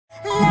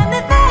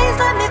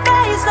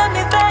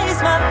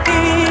my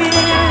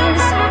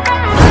fears.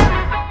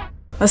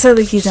 What's up,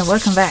 Leakies, and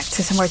welcome back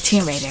to some more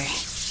Tomb Raider.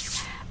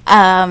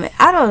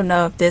 I don't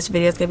know if this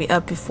video is gonna be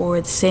up before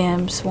the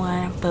Sims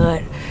one,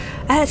 but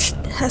I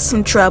had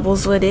some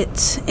troubles with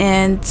it,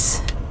 and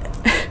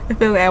I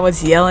feel like I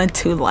was yelling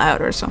too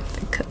loud or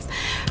something because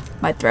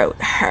my throat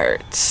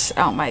hurts.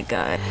 Oh my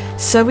god.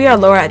 So we are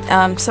Laura.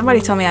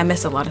 Somebody told me I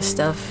missed a lot of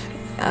stuff.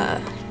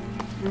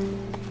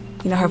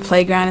 You know, her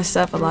playground and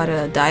stuff, a lot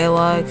of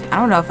dialogue. I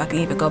don't know if I can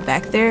even go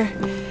back there,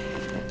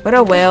 but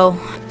oh well.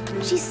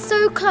 She's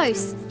so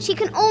close, she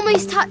can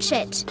almost touch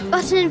it,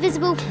 but an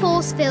invisible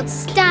force field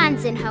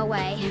stands in her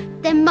way.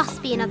 There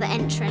must be another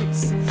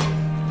entrance.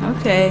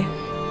 Okay.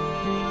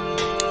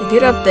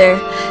 Get up there.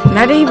 And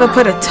I didn't even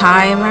put a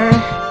timer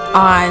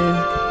on,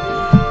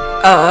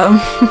 Our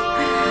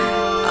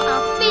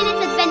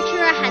fearless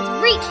adventurer has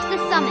reached the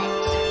summit.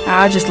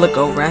 I'll just look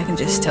over. I can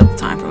just tell the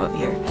time from up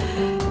here.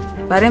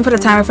 But I didn't put a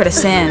timer for the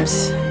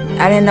Sims.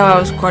 I didn't know I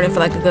was recording for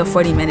like a good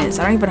 40 minutes.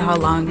 I don't even know how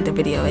long the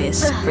video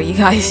is for you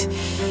guys.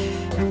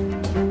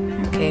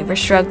 Okay, we're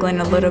struggling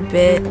a little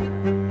bit.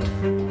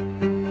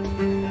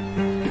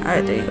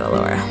 Alright, there you go,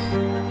 Laura.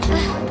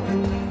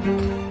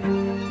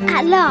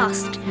 At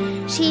last,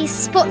 she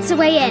spots a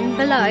way in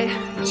below.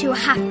 She will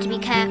have to be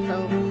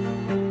careful.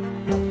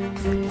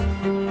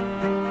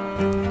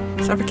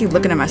 So if I keep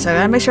looking at myself, I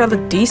gotta make sure I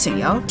look decent,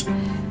 y'all.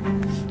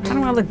 I don't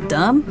wanna look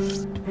dumb.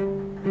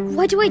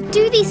 Why do I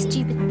do these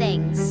stupid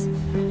things?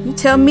 You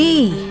tell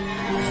me.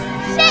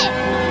 Shit!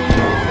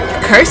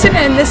 Cursing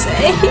in this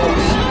age.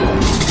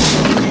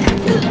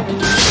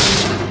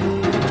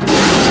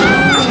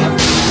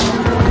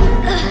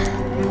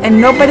 And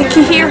nobody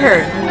can hear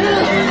her.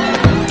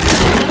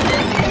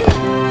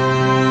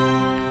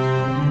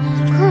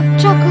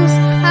 Croft chuckles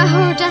at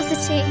her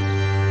audacity.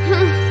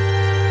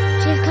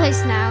 She's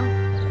close now.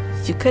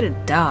 You could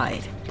have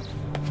died.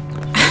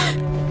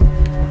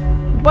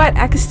 What?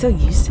 I can still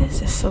use this?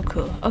 That's so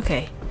cool.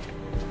 Okay.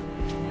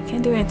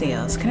 Can't do anything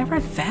else. Can I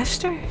run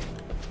faster?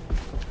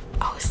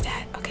 Oh, it's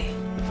that. Okay.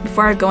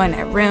 Before I go in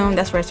that room,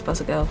 that's where it's supposed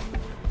to go.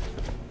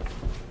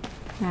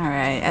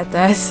 Alright,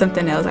 that's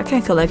something else. I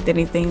can't collect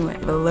anything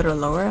with a little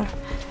Laura.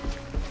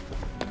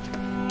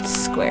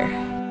 Square.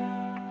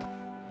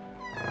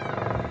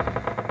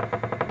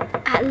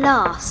 At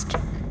last,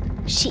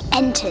 she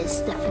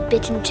enters the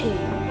Forbidden Tomb.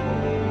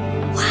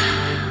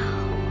 Wow.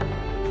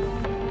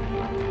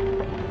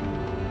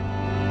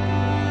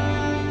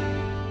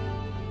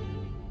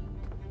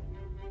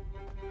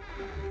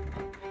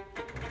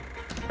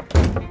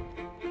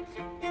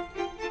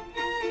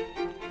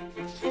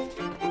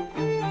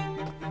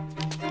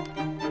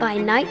 By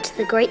night,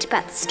 the great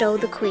bat stole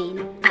the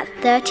queen at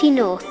 30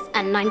 north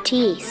and 90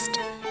 east.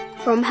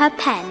 From her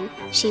pen,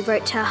 she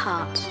wrote her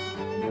heart.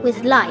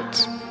 With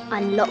light,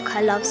 unlock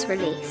her love's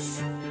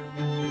release.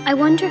 I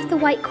wonder if the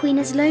White Queen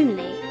is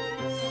lonely.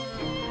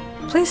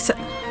 Please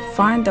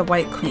find the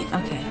White Queen.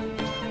 Okay.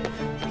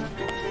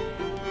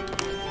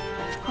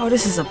 Oh,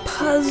 this is a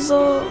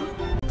puzzle.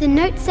 The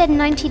note said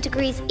 90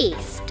 degrees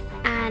east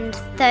and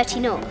 30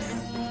 north.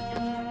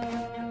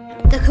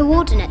 The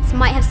coordinates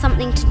might have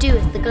something to do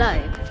with the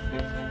globe.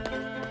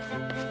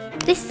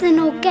 This is an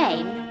old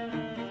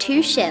game.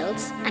 2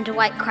 shields and a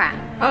white crown.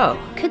 Oh.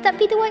 Could that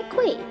be the White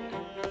Queen?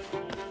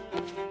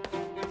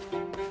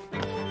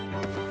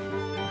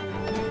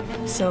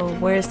 So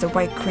where's the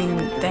White Queen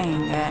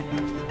thing at?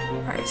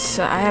 Alright,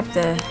 so I have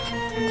to...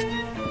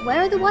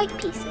 Where are the white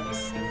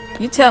pieces?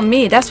 You tell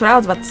me. That's what I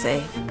was about to say.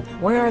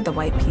 Where are the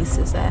white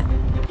pieces at?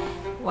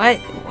 What?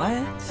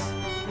 What?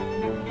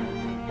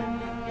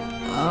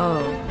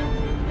 Oh.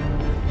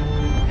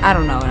 I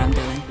don't know what I'm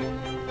doing.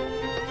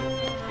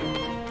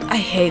 I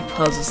hate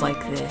puzzles like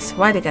this.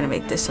 Why they gotta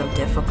make this so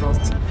difficult?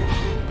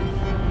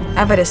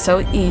 I bet it's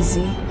so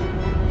easy.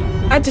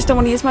 I just don't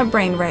want to use my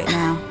brain right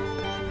now.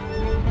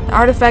 The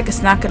artifact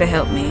is not gonna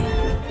help me,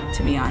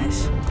 to be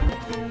honest.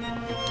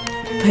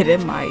 But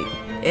it might.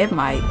 It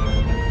might.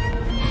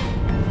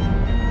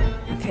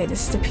 Okay,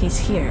 this is the piece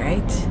here,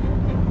 right?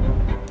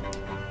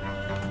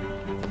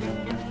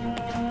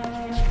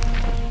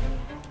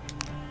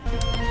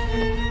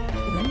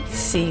 Let me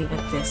see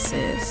what this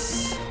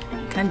is.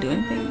 Can I do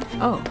anything?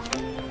 Oh.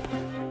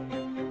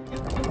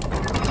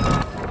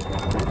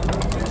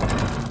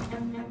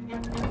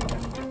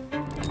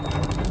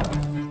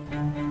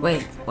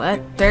 Wait,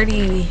 what?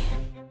 30...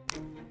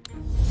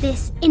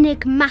 This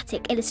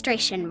enigmatic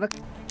illustration...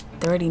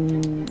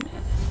 30...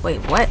 Wait,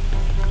 what?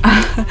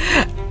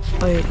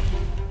 Wait.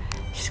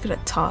 She's gonna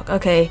talk.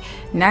 Okay.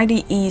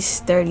 90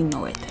 east, 30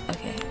 north.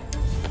 Okay.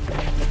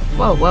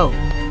 Whoa, whoa.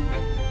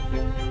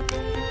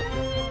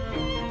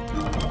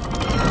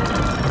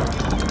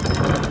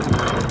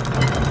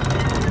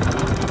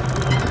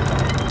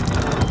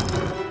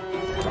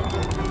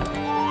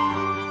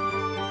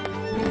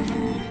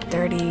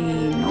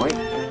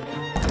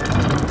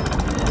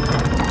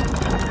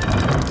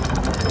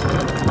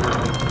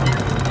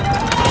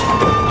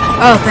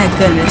 Oh, thank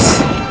goodness.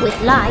 With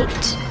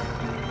light,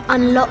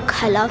 unlock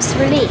her love's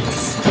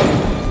release.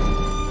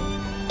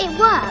 It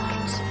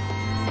worked.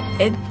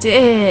 It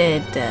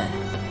did.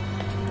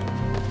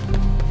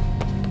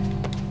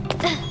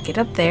 Get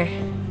up there.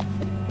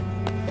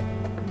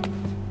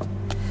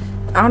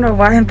 I don't know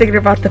why I'm thinking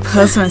about the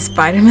puzzle in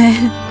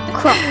Spider-Man.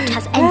 Croft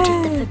has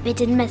entered the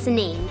forbidden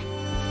mezzanine.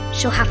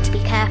 She'll have to be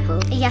careful.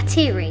 A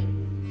Yatiri,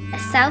 a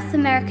South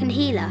American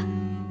healer.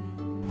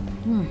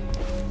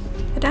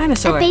 A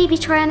dinosaur. A baby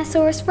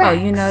Tyrannosaurus Rex. Oh,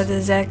 you know the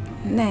exact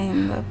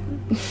name of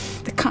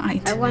the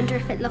kind. I wonder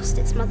if it lost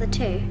its mother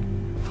too.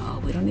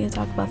 Oh, we don't need to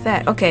talk about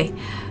that. Okay.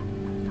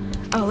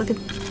 Oh, look at...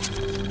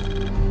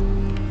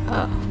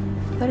 Oh.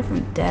 Letter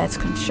from Dad's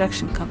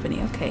construction company.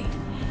 Okay.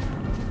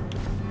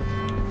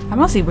 I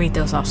mostly read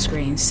those off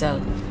screen,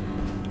 so...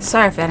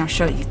 Sorry if I don't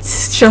show you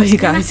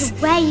guys. No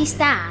matter where you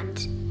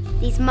stand,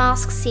 these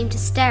masks seem to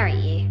stare at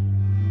you.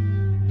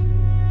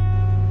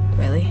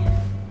 Really?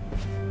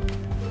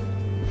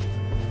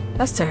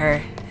 That's to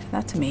her,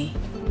 not to me.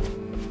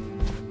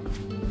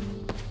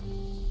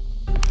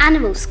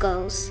 Animal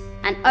skulls,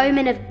 an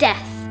omen of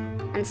death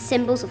and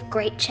symbols of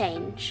great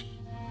change.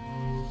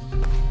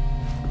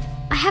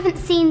 I haven't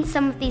seen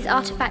some of these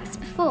artifacts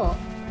before.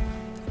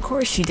 Of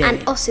course you did.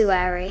 An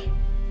ossuary.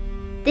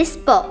 This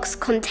box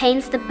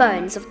contains the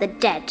bones of the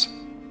dead.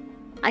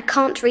 I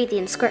can't read the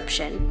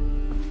inscription.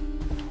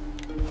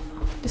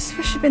 This is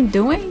what she's been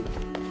doing?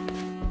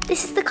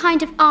 This is the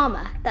kind of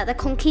armor that the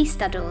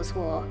conquistadors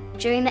wore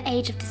during the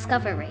Age of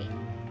Discovery.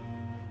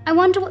 I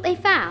wonder what they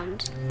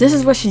found. This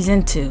is what she's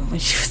into when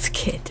she was a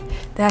kid.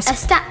 That's a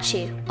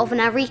statue of an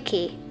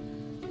Ariki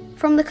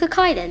from the Cook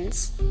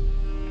Islands.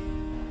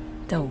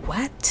 The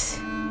what?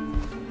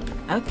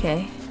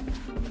 Okay.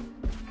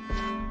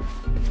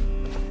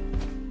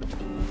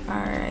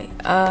 Alright,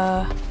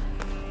 oh,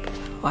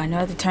 I know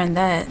how to turn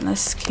that.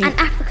 Let's keep... An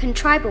African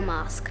tribal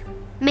mask,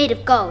 made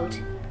of gold.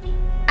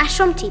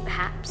 Ashanti,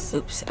 perhaps.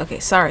 Oops, okay,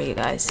 sorry you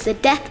guys. The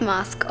death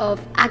mask of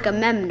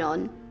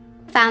Agamemnon,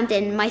 found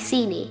in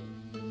Mycenae.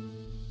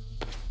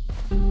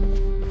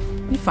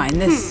 You find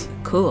this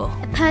cool.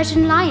 A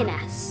Persian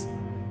lioness,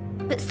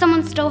 but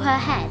someone stole her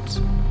head.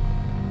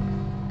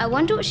 I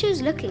wonder what she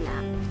was looking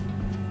at.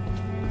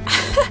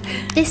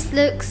 This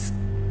looks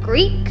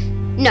Greek?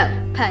 No,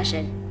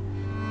 Persian.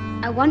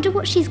 I wonder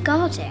what she's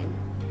guarding.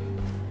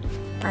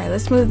 Alright,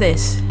 let's move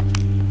this.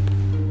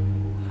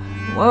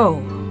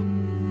 Whoa.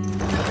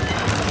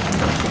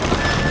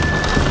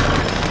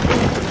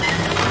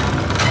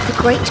 The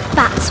great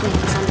bat's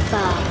wings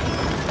unfurl.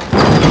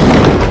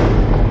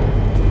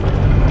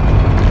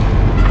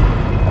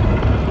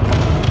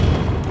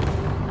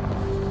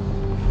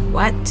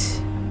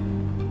 What?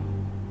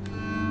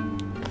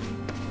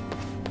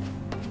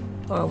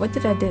 Or what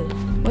did I do?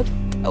 What?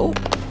 Oh.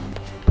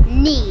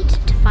 Need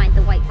to find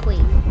the White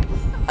Queen.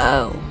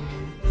 Oh.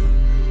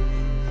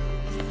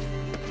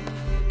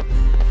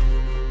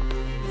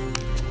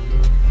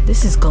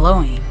 This is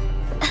glowing.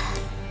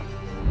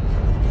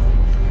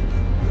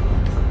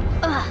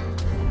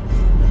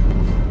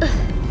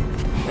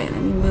 Wait,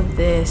 let me move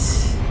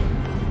this.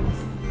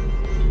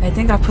 I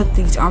think I put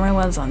these armor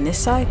ones on this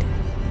side.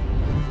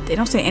 They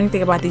don't say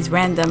anything about these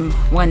random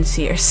ones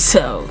here,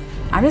 so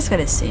I'm just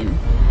gonna assume.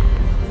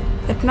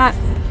 If not...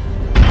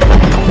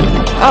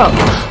 Oh!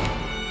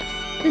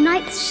 The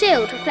knight's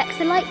shield reflects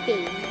the light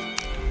beam.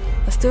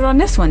 Let's do it on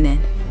this one then.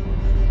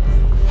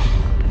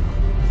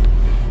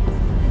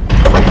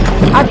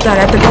 I thought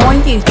I had to go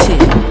on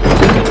YouTube.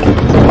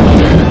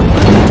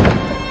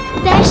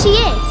 There she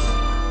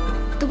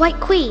is! The White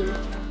Queen.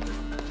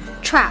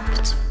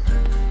 Trapped.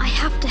 I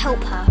have to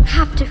help her.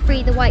 Have to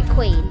free the White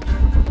Queen.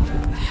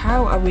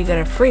 How are we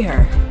gonna free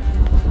her?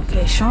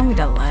 Okay, show me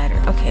the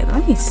ladder. Okay,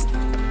 let me...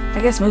 I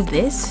guess move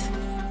this.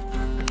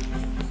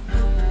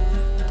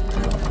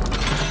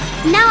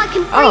 Now I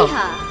can free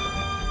her.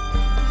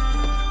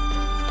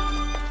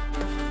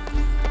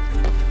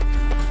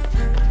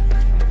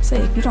 Say,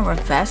 if you don't run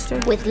faster.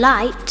 With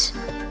light,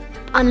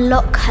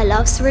 unlock her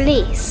love's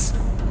release.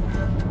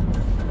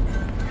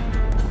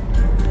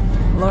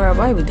 Laura,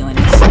 why are we doing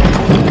this?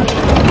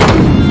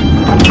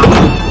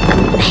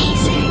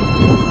 Amazing.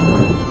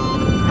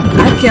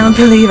 I can't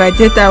believe I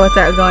did that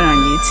without going on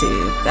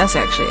YouTube. That's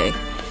actually...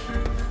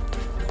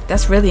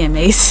 That's really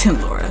amazing,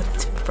 Laura,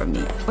 for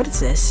me. What is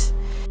this?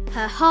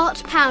 Her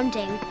heart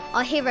pounding,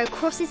 our hero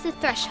crosses the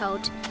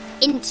threshold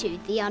into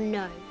the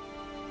unknown.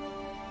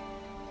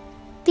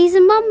 These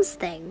are Mum's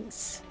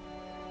things.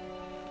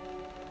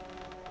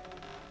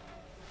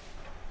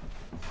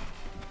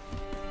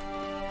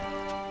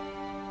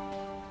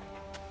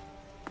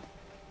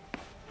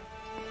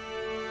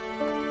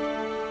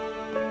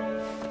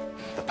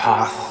 The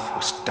path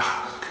was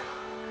dark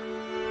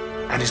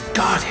and is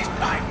guarded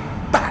by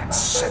bats,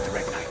 said the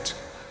Red Knight.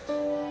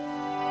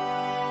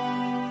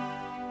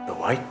 The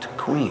White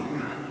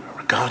Queen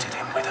regarded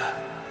him with a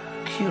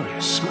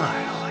curious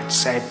smile and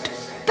said,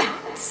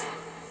 Bats!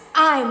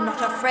 I'm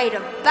not afraid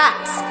of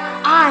bats.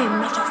 I'm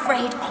not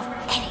afraid of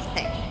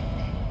anything.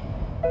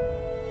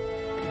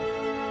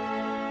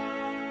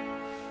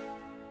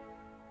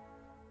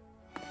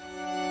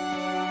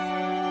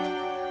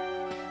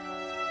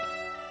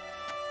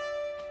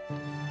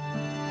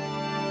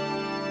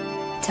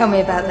 Tell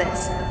me about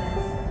this.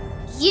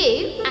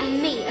 You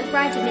and me are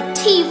riding a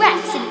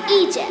T-Rex in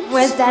Egypt.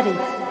 Where's Daddy?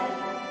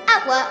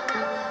 At work.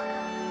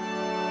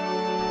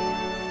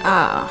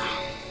 Ah.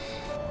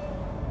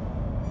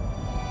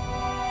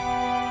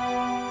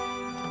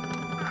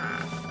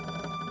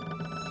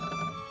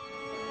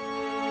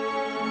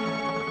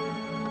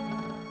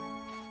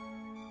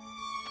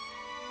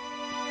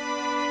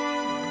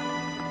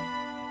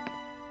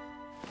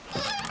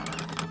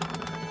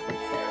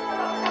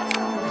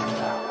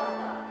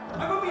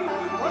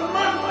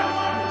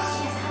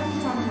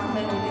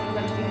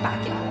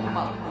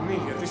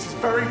 Amelia, this is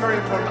very, very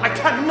important. I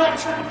cannot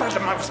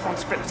abandon my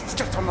responsibilities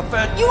just on the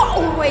verge. You are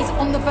always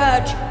on the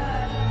verge.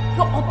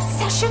 Your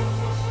obsession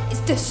is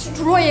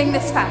destroying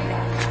this family.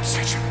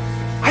 Obsession.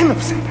 I'm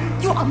upset.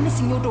 You are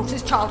missing your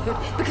daughter's childhood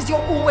because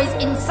you're always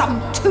in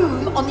some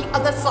tomb on the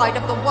other side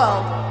of the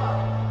world.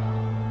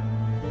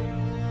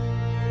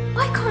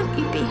 Why can't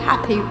you be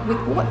happy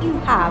with what you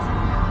have?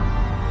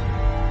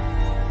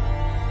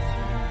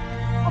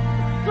 Oh,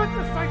 for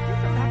goodness sake, you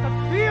don't have to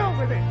deal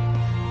with it.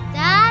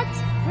 Dad?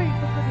 Please,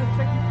 for goodness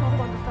sake, you've got to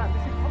understand.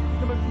 This is probably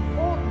the most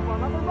important one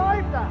I've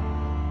arrived at.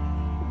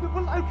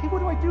 Well, okay,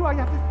 what do? I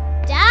have to...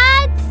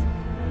 Dad?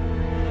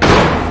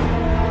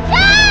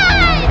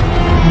 Dad!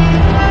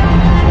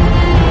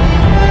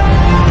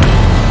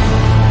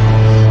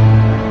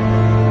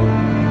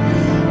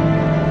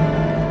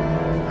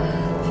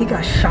 He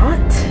got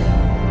shot?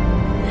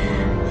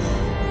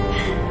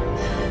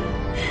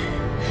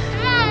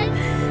 Dad!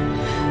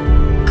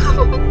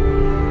 Come on.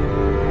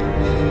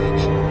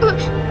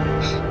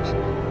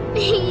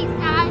 Please,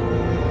 Dad.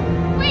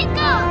 Wake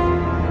up.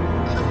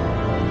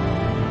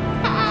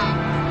 Dad.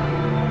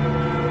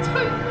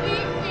 Don't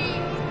leave me.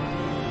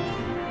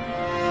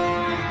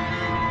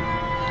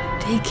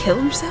 Did he kill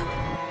himself?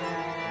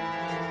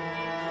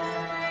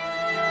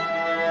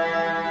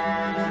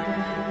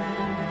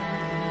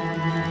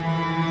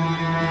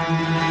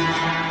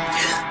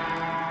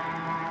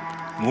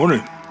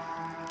 Morning.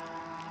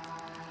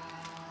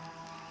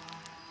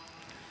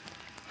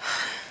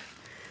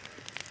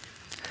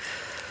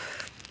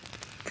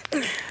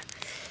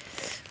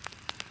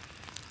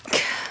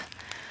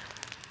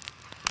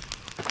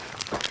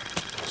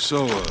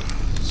 So,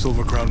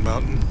 Silver Crown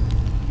Mountain?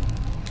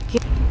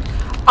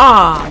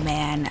 Aw,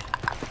 man.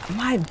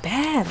 My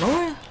bad,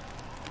 Laura.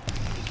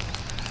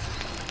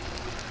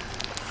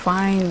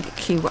 Find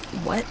Kiwa.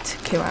 What?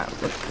 Kiwa.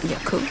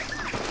 Yaku.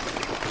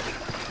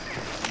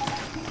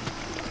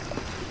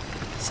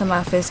 Some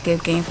outfits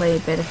give gameplay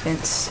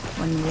benefits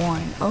when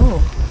worn.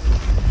 Oh.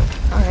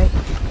 Alright.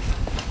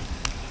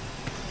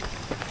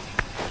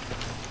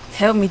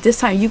 Help me. This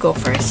time you go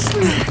first.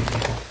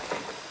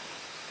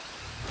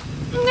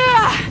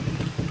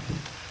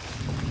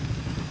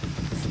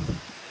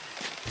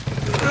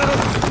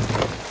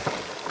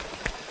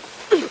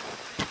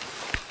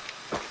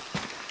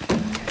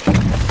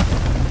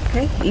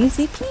 Okay,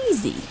 easy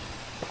peasy.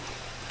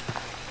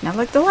 Not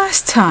like the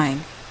last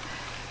time.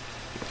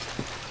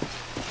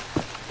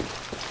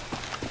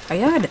 Are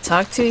y'all gonna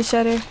talk to each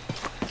other?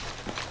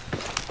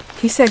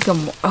 He said good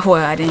morning. Oh,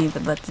 well, I didn't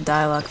even let the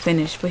dialogue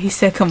finish, but he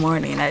said good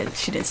morning and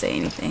she didn't say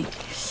anything.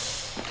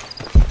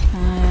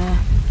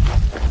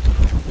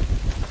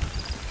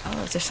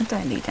 Oh, is there something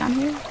I need down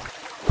here?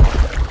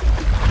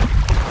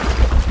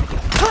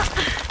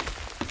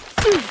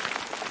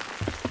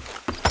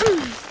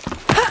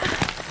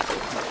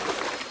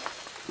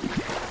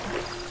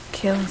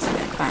 Kill incident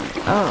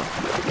environment. Oh.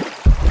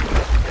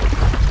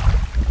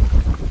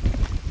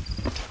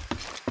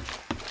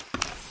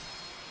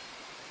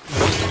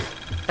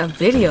 A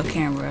video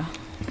camera.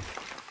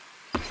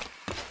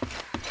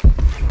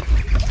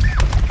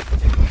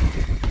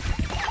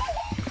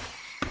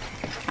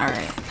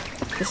 Alright.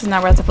 This is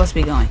not where I'm supposed to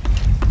be going.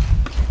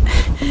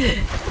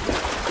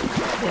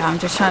 Yeah, I'm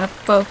just trying to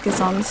focus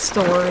on the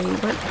story,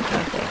 but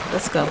okay,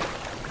 let's go.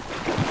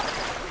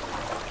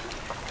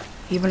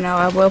 Even though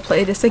I will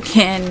play this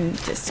again,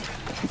 just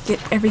get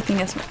everything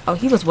else. Oh,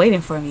 he was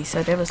waiting for me,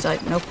 so there was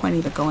like no point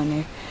even going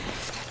there.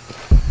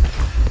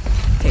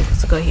 Okay,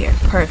 let's go here.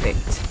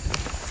 Perfect.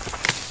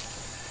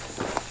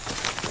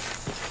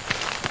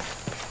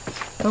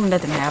 Hope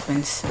nothing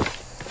happens.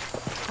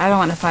 I don't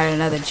want to fight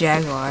another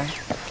jaguar.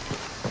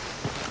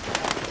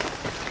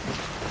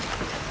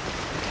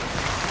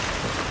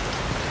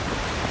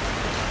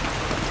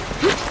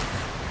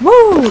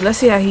 Woo! Let's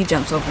see how he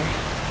jumps over.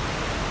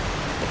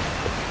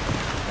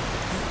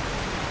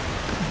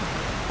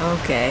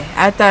 Okay,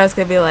 I thought it was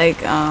gonna be like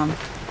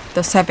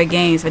those type of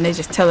games when they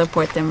just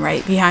teleport them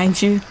right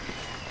behind you.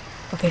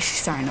 Okay,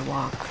 she's starting to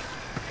walk.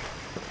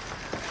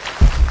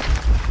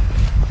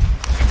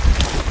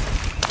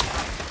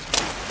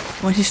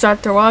 When she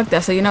starts to walk,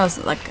 that's how you know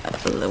it's like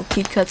a little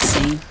key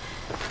cutscene.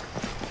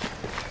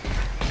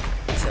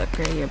 So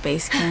upgrade your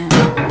base camp.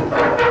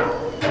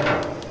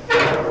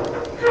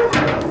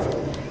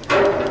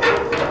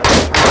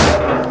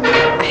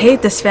 I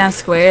hate the spam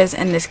squares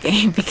in this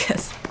game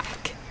because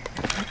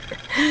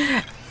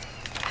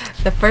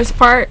the first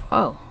part,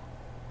 oh.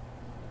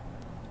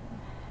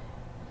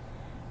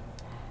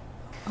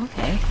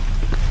 Okay.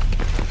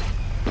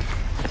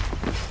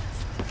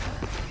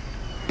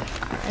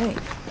 Alright.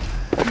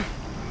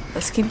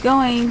 Let's keep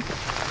going.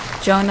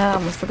 Jonah, I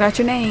almost forgot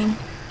your name.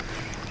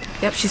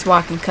 Yep, she's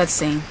walking.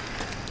 Cutscene.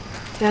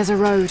 There's a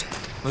road.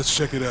 Let's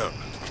check it out.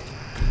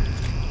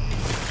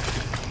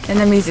 And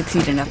the music's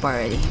heating up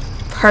already.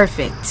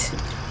 Perfect.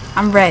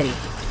 I'm ready.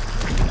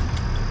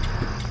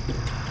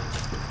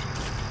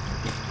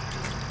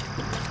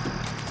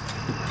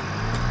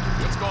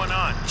 What's going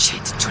on?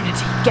 Shit,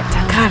 Trinity, get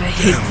down. God, I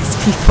hate these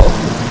people.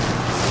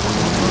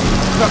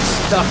 Stuck,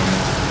 stuck.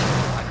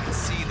 I can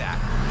see that.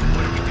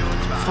 What are we doing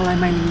about it? Follow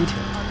my lead.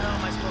 How the hell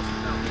am I supposed to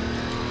know?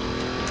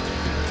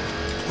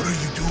 What are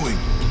you doing?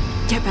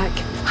 Get back.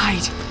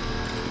 Hide.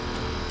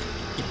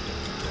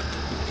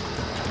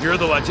 You're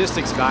the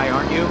logistics guy,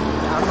 aren't you?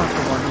 I'm not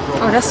the one who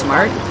broke. Oh, that's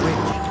smart.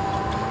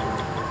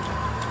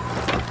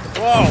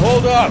 Whoa,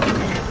 hold up!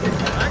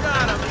 I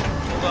got him.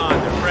 Hold on,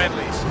 they're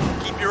friendlies.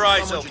 Keep your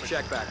eyes open.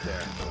 Check back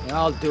there.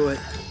 I'll do it.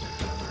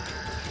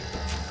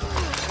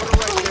 Put it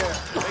right there.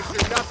 Make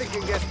sure nothing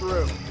can get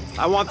through.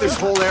 I want this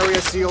whole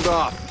area sealed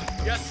off.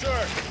 Yes,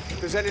 sir. If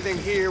there's anything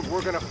here,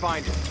 we're gonna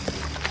find it.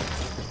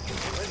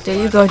 There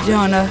you go,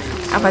 Jonah.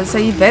 I'm about to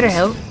say you better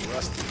help.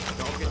 Rusty,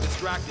 don't get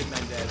distracted,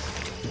 Mendez.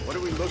 What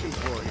are we looking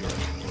for here?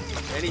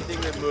 Anything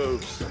that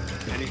moves.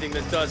 Anything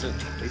that doesn't.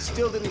 They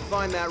still didn't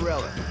find that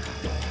relic.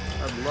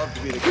 I'd love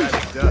to be the guy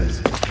that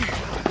does.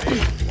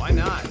 Why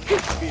not? Be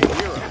a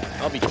hero.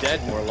 I'll be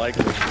dead more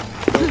likely.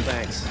 No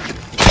thanks. I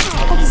was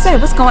about to say,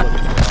 what's going...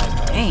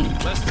 Dang.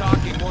 Less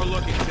talking, more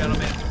looking,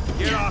 gentlemen.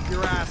 Get off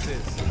your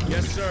asses.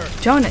 Yes, sir.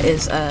 Jonah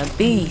is a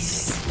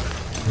beast.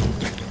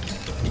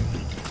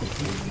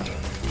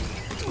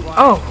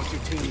 Oh. What's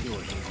your team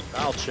doing?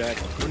 I'll check.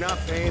 We're not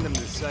paying them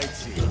to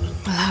sightsee.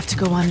 We'll have to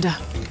go under.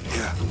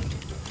 Yeah.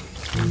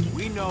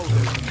 We know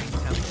there's a main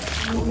temple.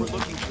 What we're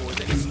looking for is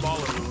any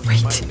smaller ruins we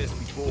Wait. might have missed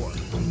before.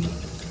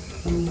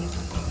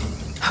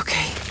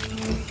 Okay.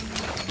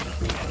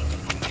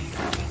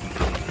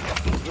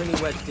 It's really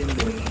wedged in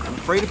there. I'm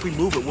afraid if we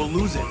move it, we'll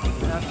lose it. You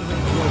have to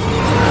make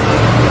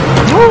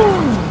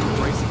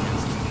Brace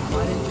against it.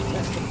 Why didn't you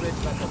test the bridge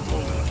like I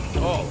told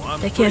you? Oh, I'm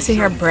They can't see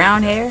her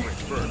brown hair?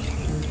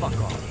 Fuck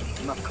off.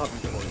 I'm not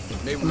covering for you.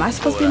 Maybe Am I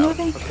supposed to be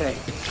moving? Okay.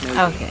 Maybe.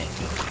 Okay.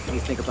 What do you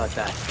think about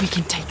that? We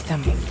can take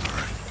them.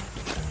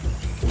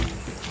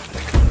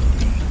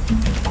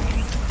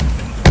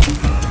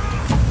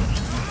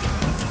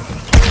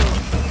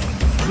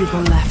 You go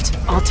left.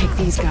 I'll take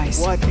these guys.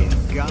 What in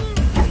God?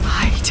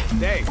 Hide.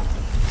 Dave,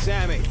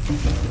 Sammy.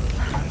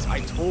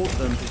 I told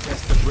them to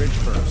test the bridge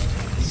first.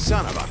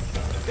 Son of a...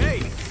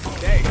 Dave!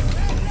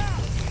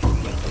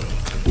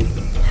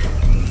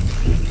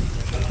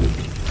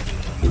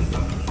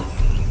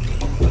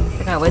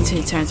 I gotta wait till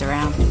he turns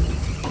around.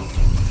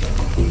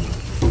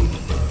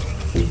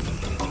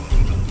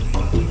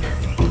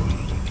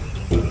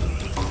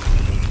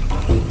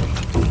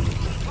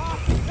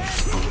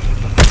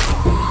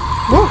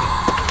 Woo!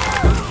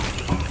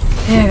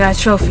 Yeah, I got a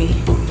trophy.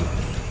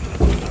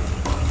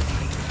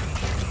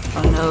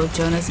 Oh no,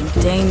 Jonah's in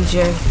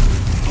danger.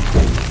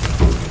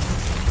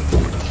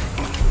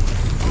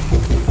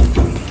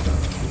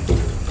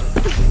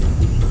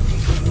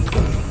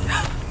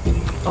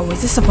 Oh,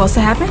 is this supposed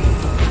to happen?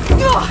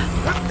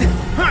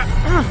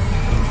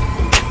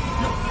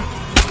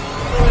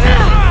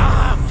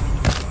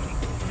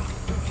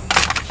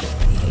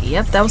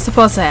 Yep, that was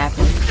supposed to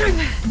happen.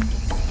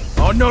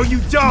 Oh, no, you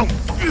don't!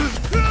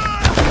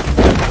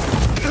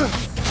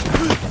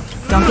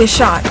 Don't get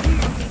shot.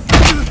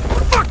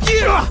 Fuck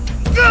you!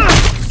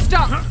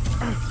 Stop!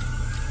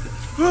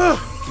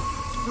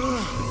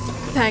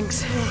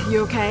 Thanks. You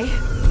okay?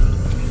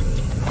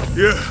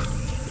 Yeah.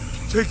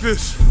 Take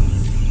this.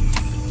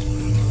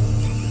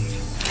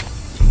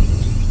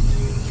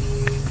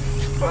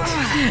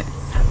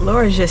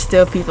 Laura's just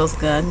steal people's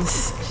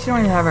guns. She don't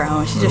even have her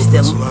own. She just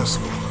That's steal the them. last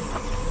one.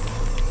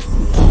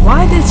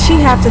 Why did she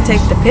have to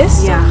take the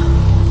pistol? Yeah.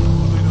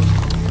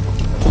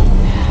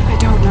 I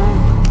don't know.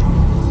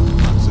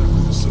 Not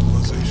exactly the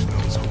civilization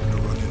I was hoping to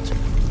run into.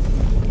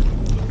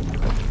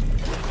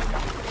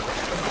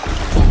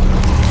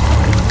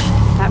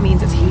 That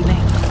means it's healing.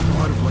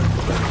 Might have went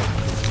back.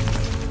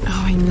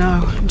 Oh, I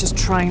know. I'm just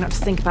trying not to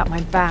think about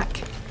my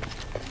back.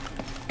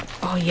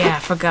 Oh yeah, I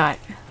forgot.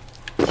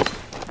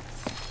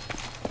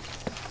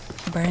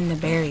 Burn the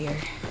barrier.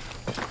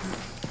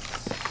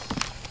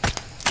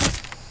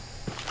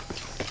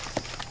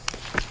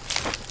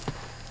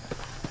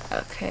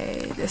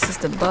 Okay, this is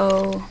the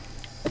bow.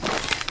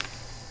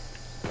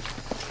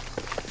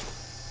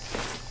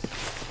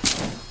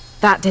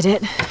 That did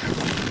it.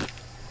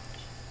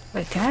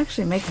 Wait, can I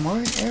actually make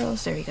more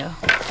arrows? There we go.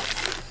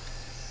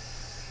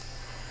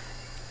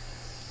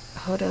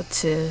 Hold up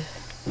to...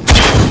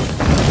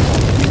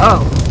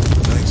 Oh,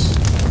 Nice.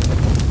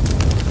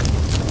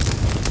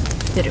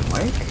 did it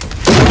work?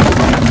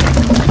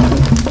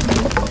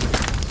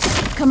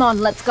 Come on,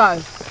 let's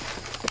go.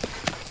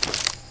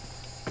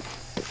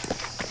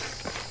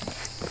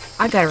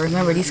 I gotta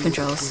remember these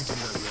controls.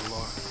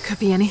 Could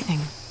be anything.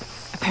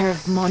 A pair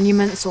of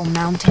monuments or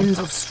mountains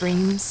or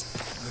streams.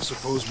 I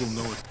suppose we'll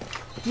know it.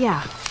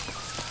 Yeah.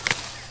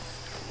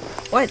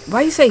 What?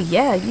 Why you say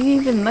yeah? You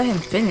didn't even let him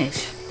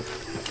finish.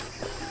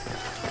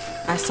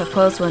 I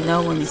suppose we'll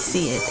know when we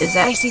see it. Is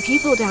that? I see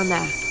people down there.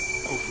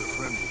 Hope they're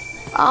friendly.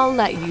 I'll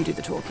let you do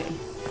the talking.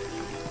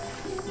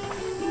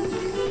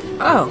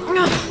 Oh,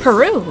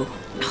 Peru.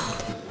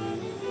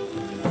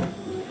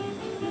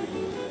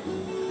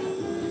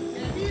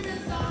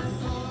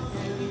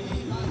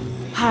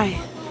 Hi.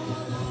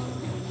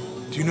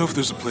 Do you know if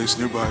there's a place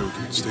nearby we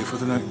can stay for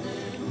the night?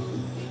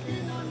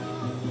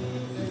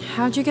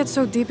 How'd you get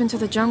so deep into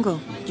the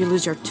jungle? Did you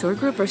lose your tour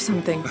group or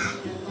something?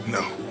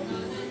 No.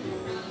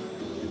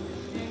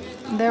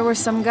 There were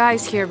some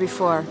guys here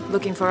before,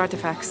 looking for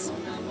artifacts.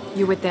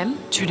 You with them?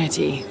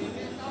 Trinity.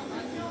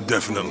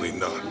 Definitely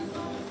not.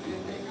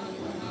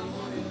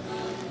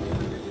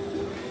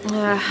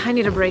 I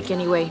need a break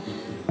anyway.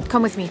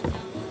 Come with me.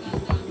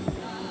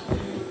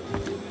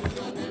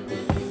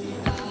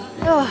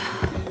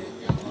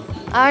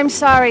 I'm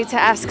sorry to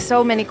ask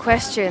so many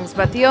questions,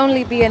 but the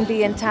only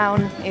B&B in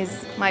town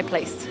is my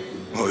place.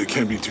 Oh, you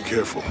can't be too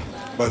careful.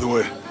 By the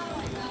way,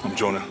 I'm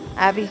Jonah.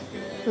 Abby,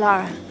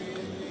 Lara.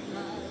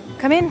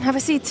 Come in, have a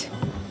seat.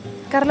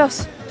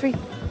 Carlos, 3.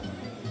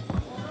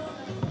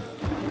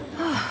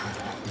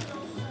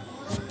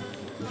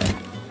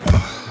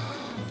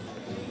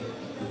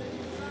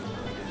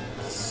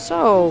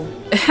 So,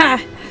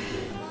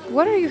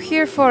 what are you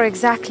here for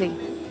exactly?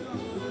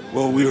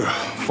 Well, we were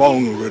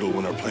following a riddle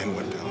when our plane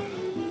went down.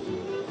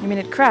 You mean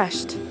it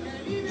crashed?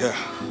 Yeah.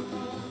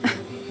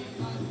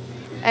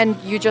 And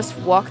you just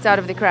walked out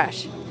of the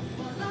crash?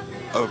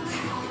 Well,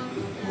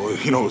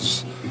 you know, it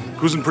was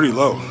cruising pretty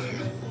low.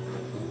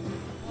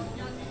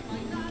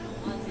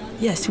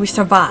 Yes, we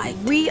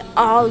survived. We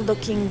are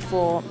looking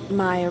for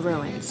Maya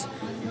ruins.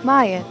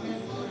 Maya,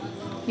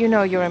 you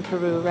know you're in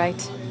Peru,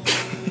 right?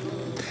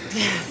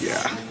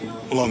 Yeah.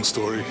 Long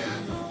story.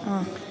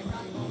 Oh.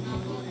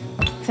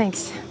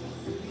 Thanks.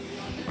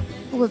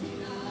 Well,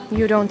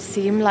 you don't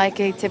seem like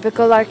a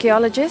typical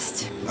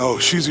archaeologist. Oh,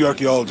 she's the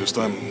archaeologist.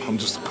 I'm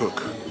just a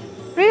cook.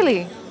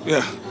 Really?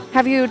 Yeah.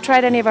 Have you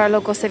tried any of our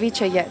local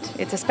ceviche yet?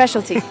 It's a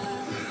specialty.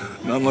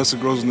 Not unless it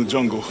grows in the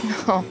jungle.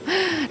 Oh,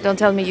 don't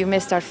tell me you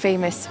missed our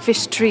famous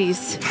fish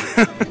trees.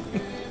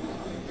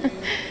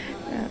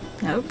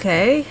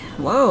 Okay.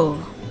 Whoa.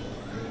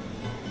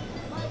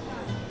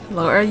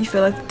 Laura, you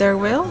feel like there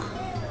will?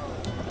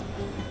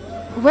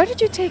 Where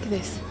did you take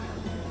this?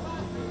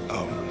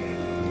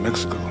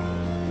 Mexico.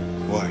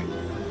 Why?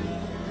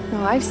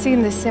 Oh, I've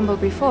seen this symbol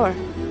before.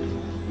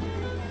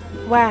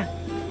 Where?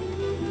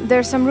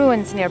 There's some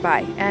ruins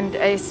nearby, and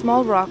a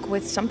small rock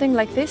with something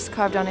like this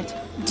carved on it.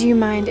 Do you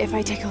mind if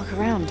I take a look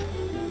around?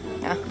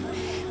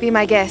 Be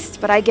my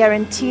guest, but I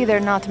guarantee they're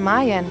not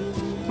Mayan.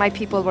 My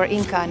people were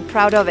Inca and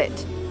proud of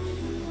it.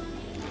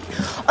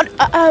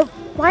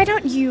 Why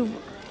don't you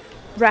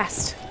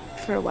rest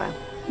for a while?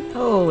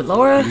 Oh,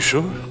 Laura. You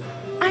sure?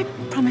 I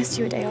promised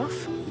you a day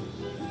off.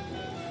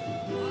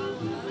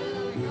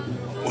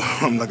 Well,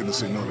 I'm not gonna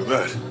say no to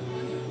that.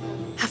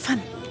 Have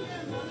fun.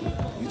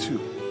 You too.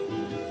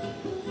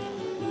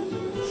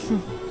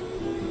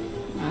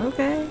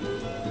 Okay.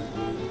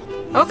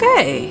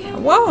 Okay.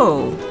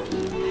 Whoa.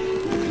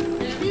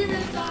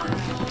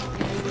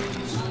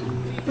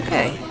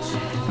 Okay.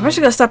 I'm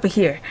actually gonna stop it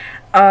here.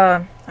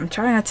 I'm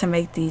trying not to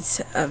make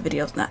these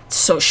videos not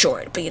so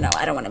short, but you know,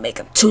 I don't want to make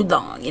them too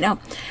long, you know.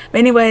 But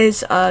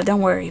anyways,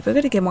 don't worry. We're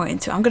gonna get more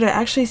into it. I'm gonna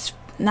actually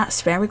not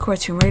spam record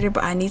Tomb Raider,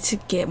 but I need to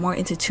get more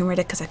into Tomb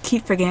Raider because I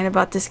keep forgetting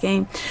about this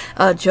game.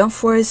 Jump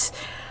Force.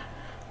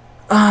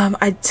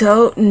 I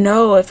don't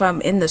know if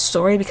I'm in the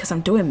story because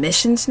I'm doing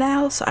missions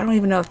now, so I don't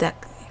even know if that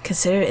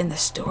considered in the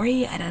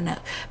story. I don't know.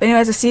 But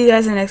anyways, I'll see you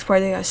guys in the next part.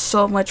 Thank you guys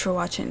so much for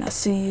watching. I'll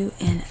see you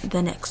in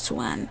the next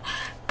one.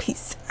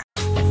 Peace.